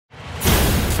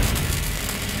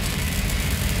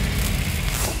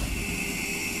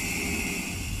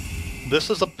This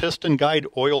is a Piston Guide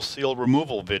Oil Seal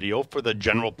removal video for the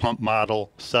General Pump Model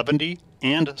 70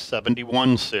 and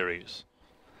 71 series.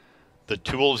 The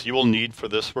tools you will need for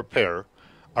this repair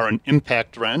are an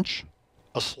impact wrench,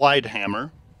 a slide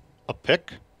hammer, a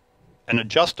pick, an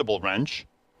adjustable wrench,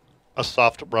 a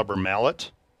soft rubber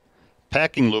mallet,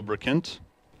 packing lubricant,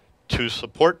 2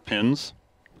 support pins,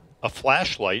 a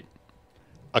flashlight,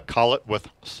 a collet with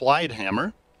slide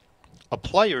hammer, a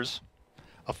pliers,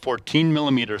 a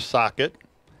 14mm socket,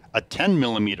 a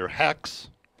 10mm hex,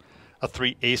 a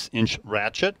 3/8 inch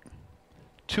ratchet,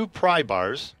 2 pry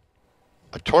bars,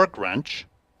 a torque wrench,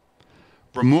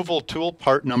 removal tool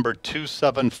part number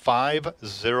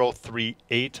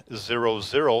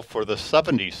 275-03800 for the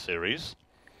 70 series,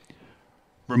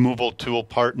 removal tool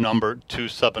part number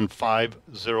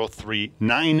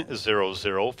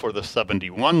 275-03900 for the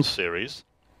 71 series,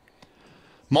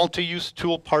 multi-use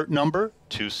tool part number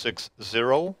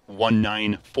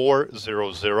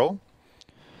 260-19400,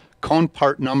 cone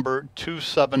part number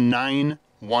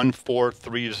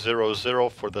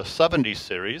 279-14300 for the 70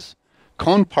 series,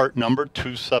 cone part number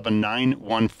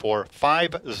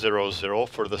 279-14500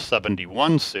 for the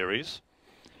 71 series,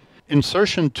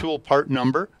 insertion tool part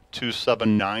number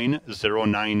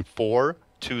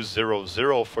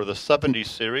 279-094-200 for the 70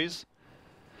 series,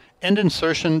 and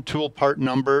insertion tool part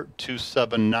number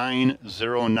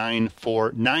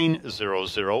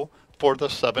 279-094-900 for the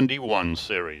 71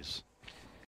 series.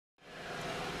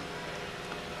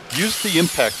 Use the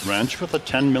impact wrench with a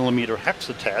 10mm hex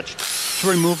attached to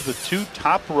remove the 2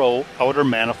 top row outer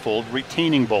manifold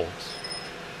retaining bolts.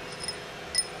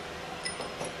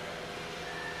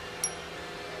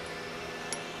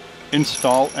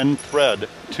 Install and thread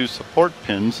 2 support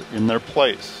pins in their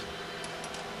place.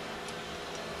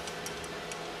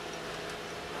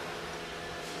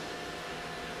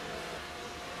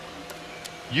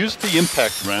 Use the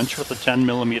impact wrench with a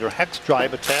 10mm hex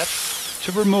drive attached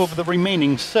to remove the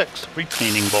remaining 6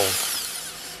 retaining bolts.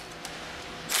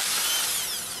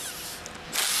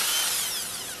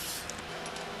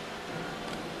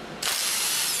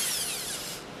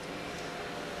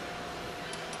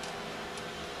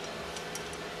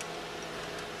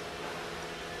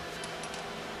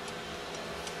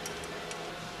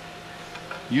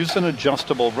 Use an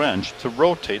adjustable wrench to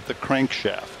rotate the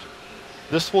crankshaft.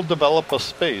 This will develop a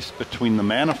space between the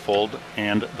manifold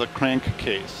and the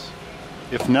crankcase.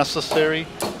 If necessary,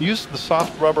 use the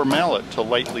soft rubber mallet to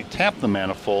lightly tap the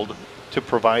manifold to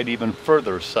provide even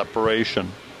further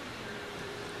separation.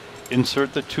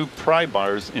 Insert the 2 pry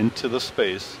bars into the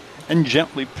space and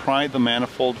gently pry the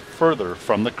manifold further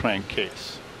from the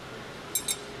crankcase.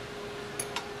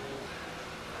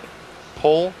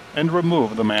 Pull and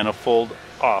remove the manifold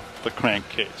off the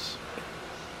crankcase.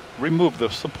 Remove the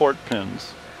support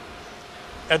pins.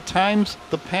 At times,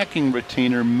 the packing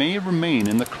retainer may remain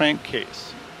in the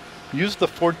crankcase. Use the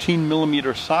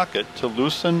 14mm socket to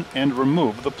loosen and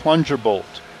remove the plunger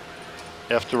bolt.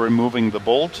 After removing the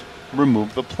bolt,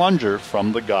 remove the plunger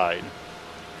from the guide.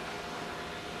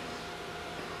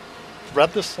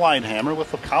 Thread the slide hammer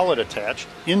with the collet attached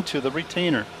into the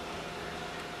retainer.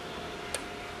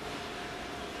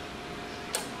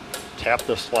 Tap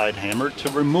the slide hammer to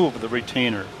remove the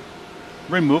retainer.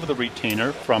 Remove the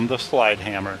retainer from the slide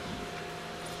hammer.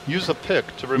 Use a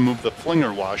pick to remove the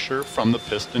flinger washer from the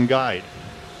piston guide.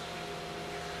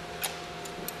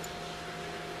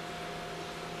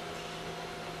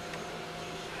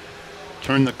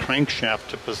 Turn the crankshaft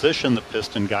to position the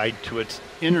piston guide to its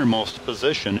innermost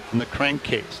position in the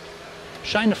crankcase.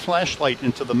 Shine a flashlight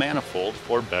into the manifold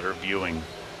for better viewing.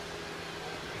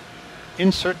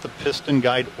 Insert the Piston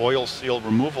Guide Oil Seal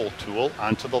removal tool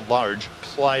onto the large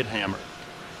slide hammer.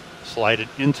 Slide it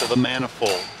into the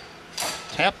manifold.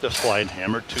 Tap the slide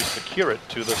hammer to secure it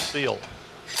to the seal.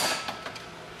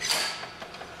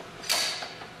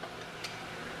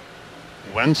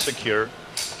 When secure,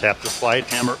 tap the slide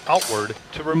hammer outward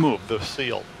to remove the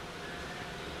seal.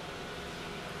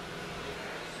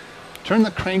 Turn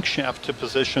the crankshaft to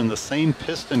position the same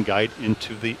piston guide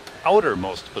into the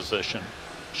outermost position.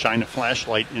 Shine a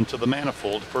flashlight into the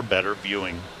manifold for better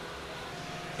viewing.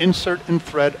 Insert and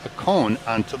thread a cone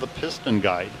onto the piston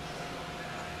guide.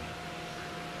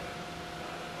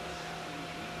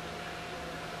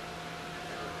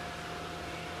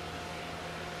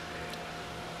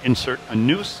 Insert a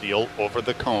new seal over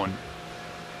the cone.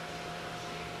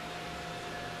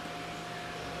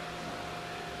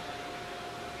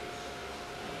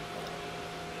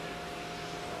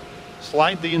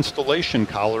 Slide the installation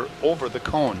collar over the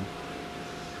cone.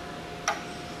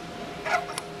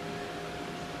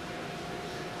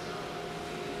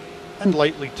 And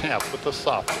lightly tap with a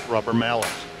soft rubber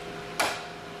mallet.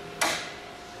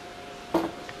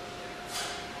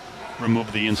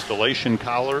 Remove the installation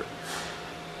collar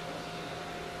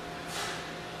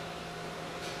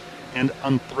and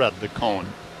unthread the cone.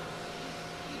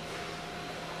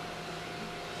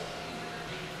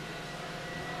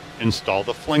 Install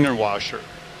the flinger washer.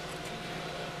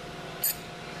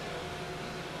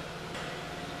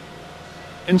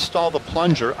 Install the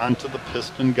plunger onto the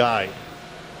piston guide.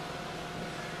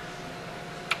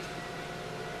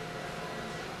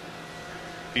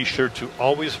 Be sure to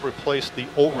always replace the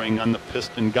O-ring on the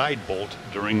piston guide bolt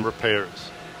during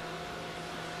repairs.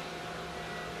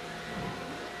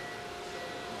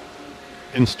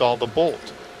 Install the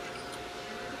bolt.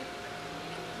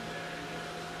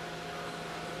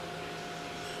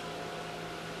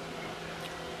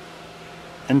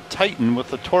 And tighten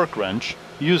with the torque wrench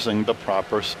using the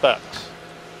proper specs.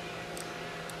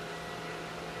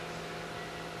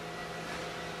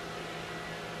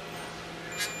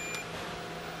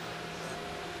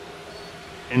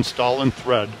 Install and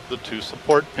thread the 2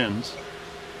 support pins.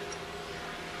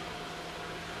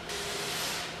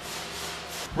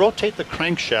 Rotate the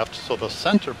crankshaft so the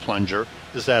center plunger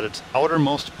is at its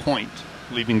outermost point,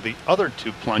 leaving the other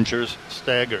 2 plungers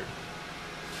staggered.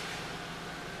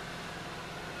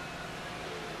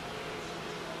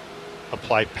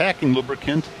 Apply packing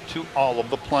lubricant to all of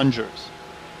the plungers.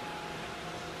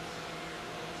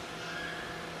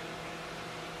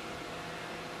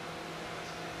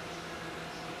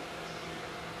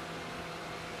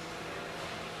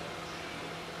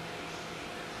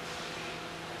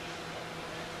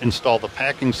 Install the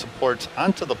packing supports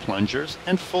onto the plungers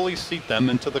and fully seat them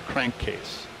into the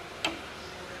crankcase.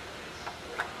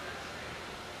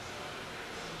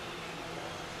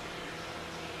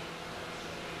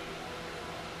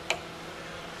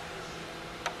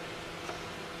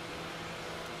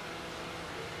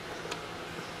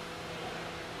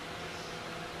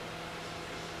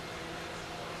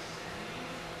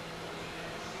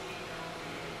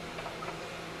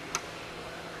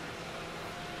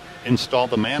 Install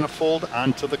the manifold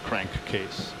onto the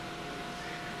crankcase.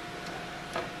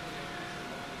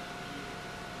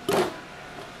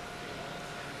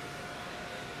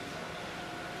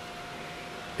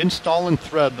 Install and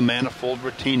thread the manifold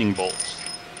retaining bolts.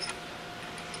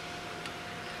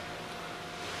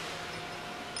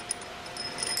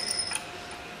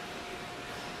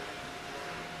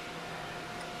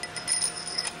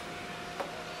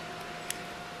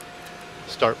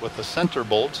 Start with the center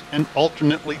bolts and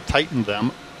alternately tighten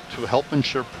them to help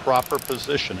ensure proper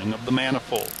positioning of the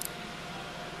manifold.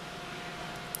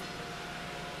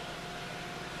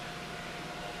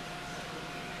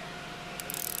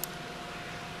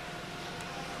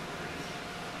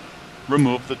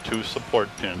 Remove the 2 support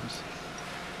pins.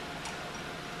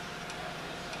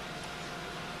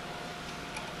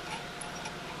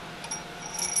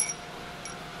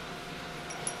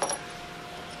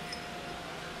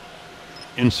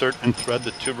 Insert and thread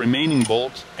the 2 remaining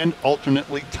bolts and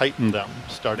alternately tighten them,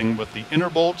 starting with the inner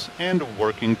bolts and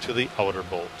working to the outer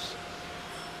bolts.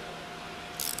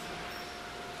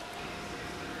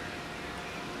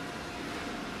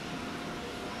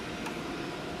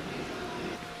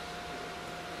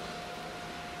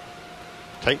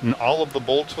 Tighten all of the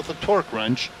bolts with a torque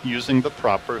wrench using the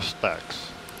proper specs.